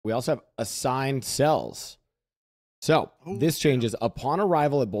We also have assigned cells. So this yeah. changes upon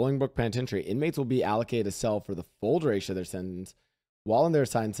arrival at Bolingbrook Penitentiary. Inmates will be allocated a cell for the full duration of their sentence. While in their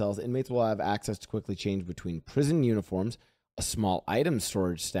assigned cells, inmates will have access to quickly change between prison uniforms, a small item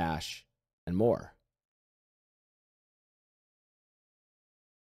storage stash, and more.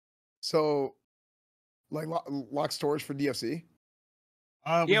 So, like lock storage for DFC. We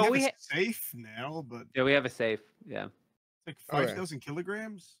Yeah, have we a safe now, but Yeah, we have a safe. Yeah. it's like Okay. 5,000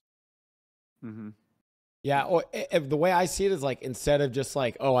 kilograms. Mm-hmm. Yeah, or if the way I see it is like instead of just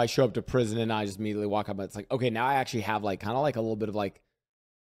like, oh, I show up to prison and I just immediately walk up, it's like, okay, now I actually have like kind of like a little bit of like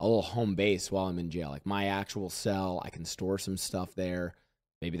a little home base while I'm in jail. Like my actual cell, I can store some stuff there.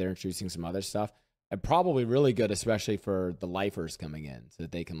 Maybe they're introducing some other stuff. And probably really good, especially for the lifers coming in, so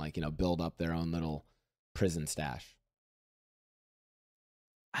that they can like, build up their own little prison stash.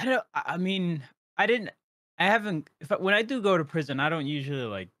 I mean, I haven't, when I do go to prison, I don't usually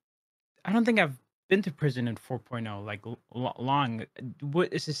like, I don't think I've been to prison in 4.0, like long.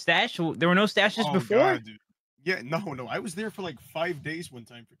 What is a stash? There were no stashes Oh, before? God, dude. Yeah, no. I was there for like 5 days one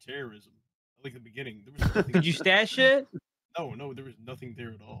time for terrorism. Like the beginning. There was nothing Did you stash it? No, there was nothing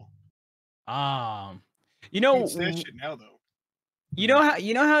there at all. You You know, can stash it now though. you know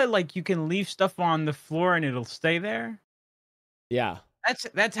how like you can leave stuff on the floor and it'll stay there? Yeah.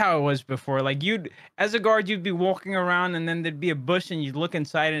 That's how it was before. Like as a guard, you'd be walking around and then there'd be a bush and you'd look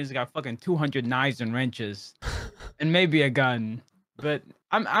inside and it's got fucking 200 knives and wrenches, and maybe a gun. But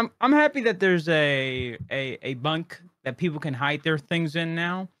I'm happy that there's a bunk that people can hide their things in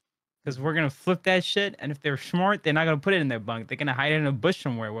now, because we're gonna flip that shit. And if they're smart, they're not gonna put it in their bunk. They're gonna hide it in a bush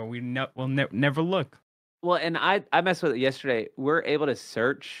somewhere where we'll never look. Well, and I messed with it yesterday. We're able to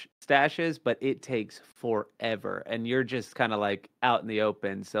search stashes, but it takes forever, and you're just kind of like out in the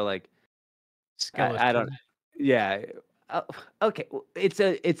open. So like, I don't. Yeah. Okay. Well,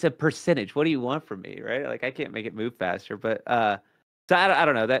 it's a percentage. What do you want from me, right? Like I can't make it move faster, but so I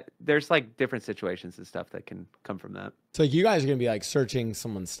don't know that there's like different situations and stuff that can come from that. So you guys are gonna be like searching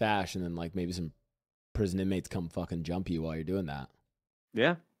someone's stash, and then like maybe some prison inmates come fucking jump you while you're doing that.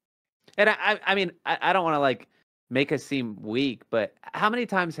 Yeah. And I mean, I don't want to like make us seem weak, but how many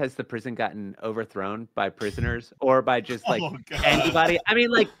times has the prison gotten overthrown by prisoners or by just like anybody? I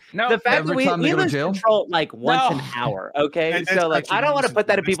mean, like the fact that we lose control like once an hour. Okay, so like I don't want to put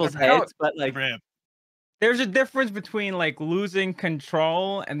that in people's heads, but like there's a difference between like losing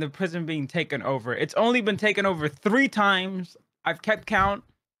control and the prison being taken over. It's only been taken over 3 times. I've kept count.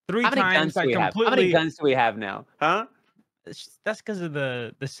 3 times. How many guns do we have now? Huh? That's because of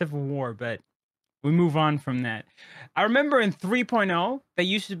the Civil War, but we move on from that. I remember in 3.0, there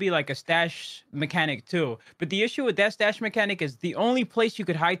used to be like a stash mechanic too. But the issue with that stash mechanic is the only place you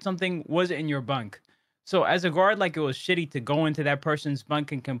could hide something was in your bunk. So as a guard, like it was shitty to go into that person's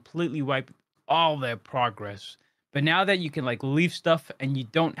bunk and completely wipe all their progress. But now that you can like leave stuff and you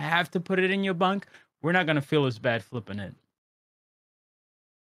don't have to put it in your bunk, we're not going to feel as bad flipping it.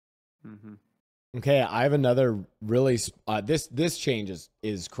 Mm-hmm. Okay, I have another really this change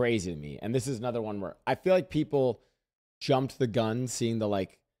is crazy to me, and this is another one where I feel like people jumped the gun seeing the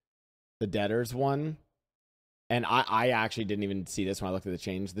debtors one, and I actually didn't even see this when I looked at the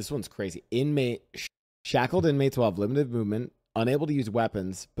change. This one's crazy. Shackled inmates will have limited movement, unable to use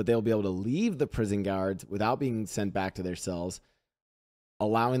weapons, but they'll be able to leave the prison guards without being sent back to their cells,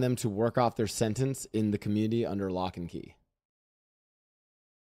 allowing them to work off their sentence in the community under lock and key.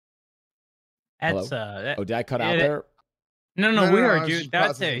 That's did I cut out there? No, we heard you.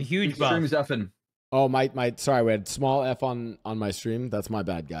 That's a huge buff. Stream's effing. Oh, my sorry, we had small F on my stream. That's my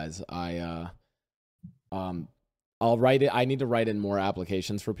bad, guys. I'll write it. I need to write in more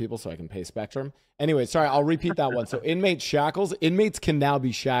applications for people so I can pay Spectrum. Anyway, sorry, I'll repeat that one. So inmate shackles. Inmates can now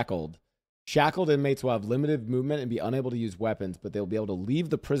be shackled. Shackled inmates will have limited movement and be unable to use weapons, but they'll be able to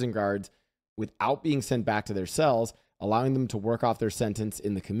leave the prison guards without being sent back to their cells, allowing them to work off their sentence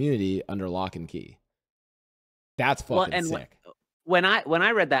in the community under lock and key. That's fucking sick. When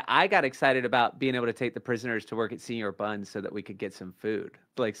I read that, I got excited about being able to take the prisoners to work at Senior Buns so that we could get some food,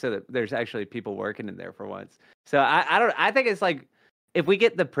 like so that there's actually people working in there for once. So I think it's like if we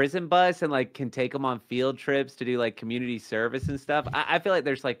get the prison bus and like can take them on field trips to do like community service and stuff. I feel like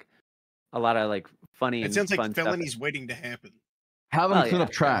there's like a lot of like funny. It sounds like fun felonies stuff. Waiting to happen. Have them clean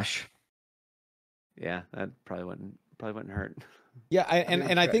up trash. Yeah, that probably wouldn't hurt. Yeah,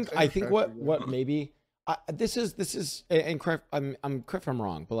 and I think what maybe this is and correct, I'm correct if I'm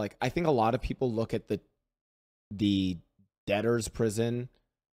wrong, but like I think a lot of people look at the debtors prison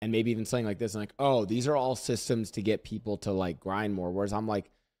and maybe even something like this and like, oh, these are all systems to get people to like grind more. Whereas I'm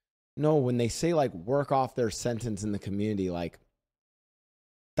like, no, when they say like work off their sentence in the community, like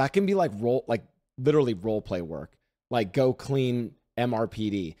that can be like literally role play work. Like go clean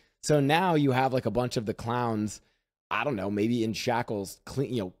MRPD. So now you have like a bunch of the clowns, I don't know, maybe in shackles,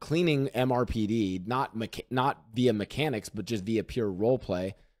 cleaning MRPD, not via mechanics, but just via pure role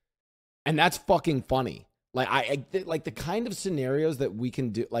play. And that's fucking funny. Like I like the kind of scenarios that we can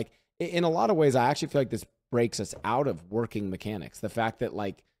do. Like in a lot of ways, I actually feel like this breaks us out of working mechanics. The fact that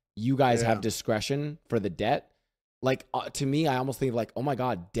like you guys have discretion for the debt. Like to me, I almost think like, oh my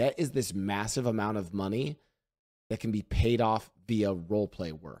God, debt is this massive amount of money that can be paid off via role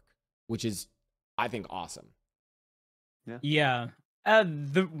play work, which is, I think, awesome. Yeah.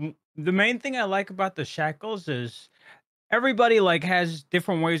 The main thing I like about the shackles is everybody like has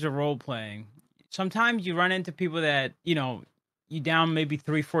different ways of role playing. Sometimes you run into people that, you know, you down maybe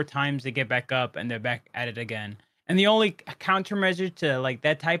 3-4 times, they get back up and they're back at it again. And the only countermeasure to like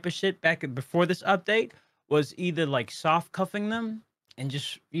that type of shit back before this update was either like soft cuffing them and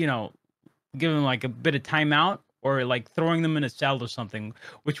just, you know, give them like a bit of timeout, or like throwing them in a cell or something,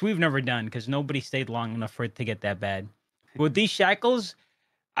 which we've never done because nobody stayed long enough for it to get that bad. With these shackles,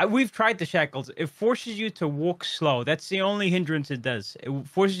 we've tried the shackles. It forces you to walk slow. That's the only hindrance it does. It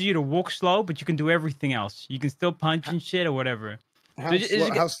forces you to walk slow, but you can do everything else. You can still punch and shit or whatever.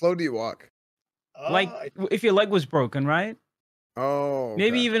 How slow do you walk? Like if your leg was broken, right? Oh,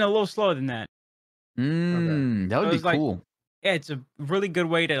 maybe even a little slower than that. That would be cool. Like, yeah, it's a really good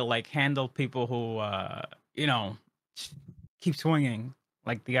way to like handle people who, you know, keep swinging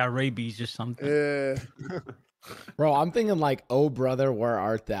like they got rabies or something. Yeah. Bro, I'm thinking like, oh brother, where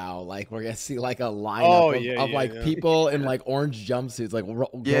art thou? Like we're gonna see like a lineup of like people in like orange jumpsuits, like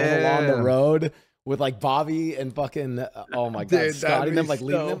going along the road with like Bobby and fucking oh my God, Scotty them like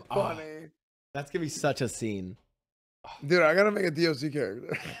leading them. Funny. Oh, that's gonna be such a scene. Dude, I gotta make a DOC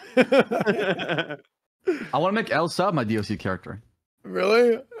character. I want to make El Sub my DOC character.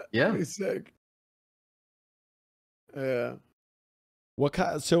 Really? Yeah. That'd be sick. Yeah. What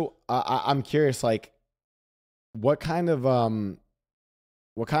kind? So I'm curious, like, what kind of do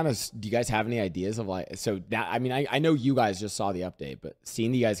you guys have any ideas of like? So now, I mean, I know you guys just saw the update, but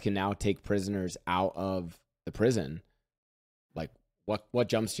seeing you guys can now take prisoners out of the prison, like, what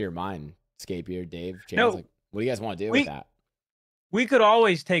jumps to your mind, Scapier, Dave, James? No, like, what do you guys want to do with that? We could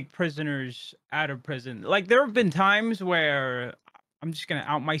always take prisoners out of prison. Like there have been times where I'm just gonna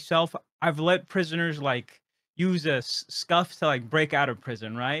out myself. I've let prisoners like use a scuff to like break out of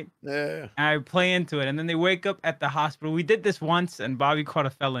prison, right? Yeah. And I play into it, and then they wake up at the hospital. We did this once, and Bobby caught a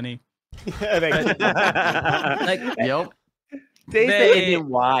felony. Like, Yep. They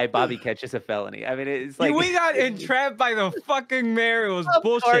why Bobby catches a felony. I mean, it's like we got entrapped by the fucking mayor. It was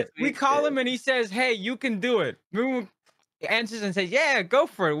bullshit. We call him, and he says, "Hey, you can do it." Answers and says, "Yeah, go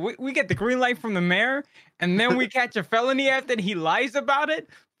for it." We get the green light from the mayor, and then we catch a felony after he lies about it.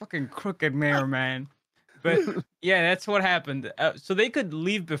 Fucking crooked mayor, man. But yeah, that's what happened. So they could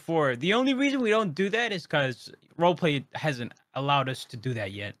leave before. The only reason we don't do that is because roleplay hasn't allowed us to do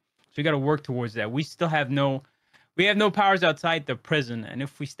that yet. So we got to work towards that. We still have no powers outside the prison, and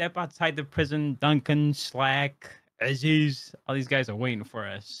if we step outside the prison, Duncan, Slack, Aziz, all these guys are waiting for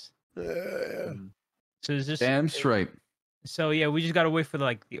us. Yeah. So it's just Damn straight. So yeah, we just gotta wait for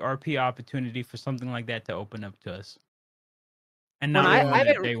like the RP opportunity for something like that to open up to us. And now I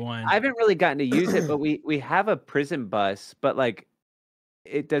haven't really gotten to use it, but we have a prison bus, but like,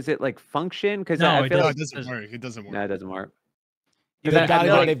 does it like function? Because I feel like it doesn't work. It doesn't work. No, it doesn't work. They've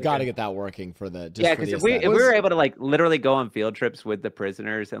got to get that working for the because if we were able to like literally go on field trips with the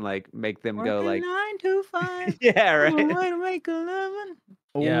prisoners and like make them go like 9 to 5. Yeah, right. Way to make a living.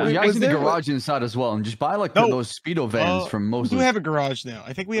 Yeah, you guys need the garage inside as well, and just buy like those speedo vans from most. We do have a garage now.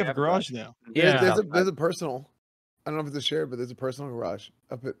 I think we have a garage now. Yeah, there's a personal. I don't know if it's a share, but there's a personal garage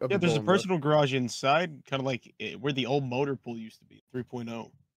up yeah, there's a personal garage inside, kind of like where the old motor pool used to be, 3.0.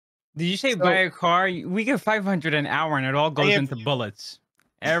 Did you say buy a car? We get 500 an hour, and it all goes into bullets.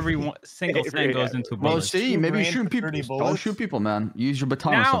 Every single cent goes into bullets. Well, see, maybe shoot people. Don't shoot people, man. Use your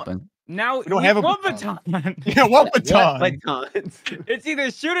baton or something. Now we don't have a baton. Yeah, what baton? It's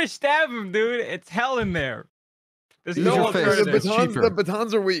either shoot or stab him, dude. It's hell in there. There's no alternative. The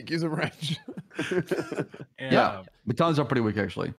batons are weak. Use a wrench. Yeah, batons are pretty weak actually.